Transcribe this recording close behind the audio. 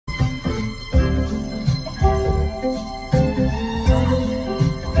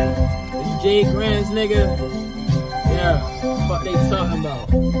Jayy Grams, nigga. Yeah, fuck they talking about.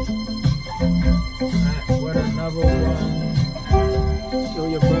 Alright, what another one? Kill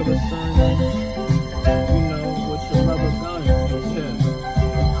your brother, son. You know what your mother done. Yeah.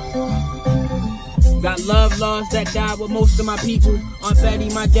 Got love lost that died with most of my people. Aunt Betty,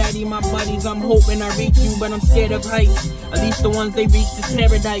 my daddy, my buddies. I'm hoping I reach you, but I'm scared of heights. At least the ones they reached is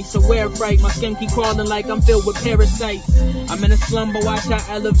paradise. So wear fright, my skin keep crawling like I'm filled with parasites. I'm in a slumber, watch I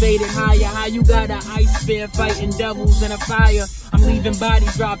elevate it higher. How you got an ice spear fighting devils in a fire? I'm leaving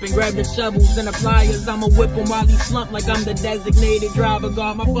bodies dropping, grab the shovels and the pliers. I'ma whip him while he slump like I'm the designated driver.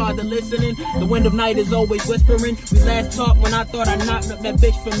 God, my father listening. The wind of night is always whispering. We last talked when I thought I knocked up that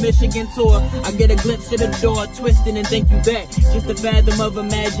bitch from Michigan tour. I get a glimpse of the door, twisting and think you back. Just a fathom of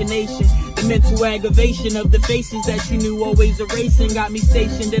imagination. The mental aggravation of the faces that you knew always erasing. Got me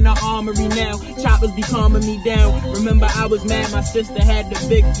stationed in the armory now. Choppers be calming me down. Remember I was mad my sister had the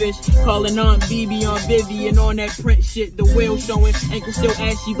big fish. Calling Aunt BB on Vivian on that print shit. The wheel showing. Ankle still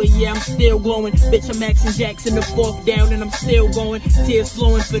ashy, but yeah, I'm still glowing. Bitch, I'm Maxon Jackson, the fourth down, and I'm still going. Tears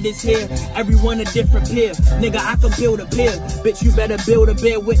flowing for this here. Everyone a different pair. Nigga, I can build a pair. Bitch, you better build a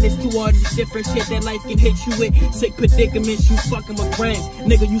bear witness to all this different shit that life can hit you with. Sick predicaments, you fucking with Grams.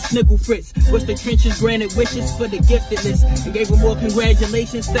 Nigga, you snickle Fritz. Wish the trenches granted wishes for the giftedless. And gave them more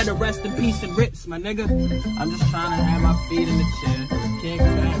congratulations instead of rest in peace and rips, my nigga. I'm just trying to have my feet in the chair. Can't go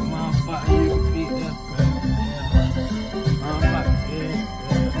back, motherfucker. You can beat that crap.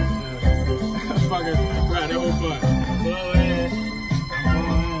 Fucking, right, that whole part.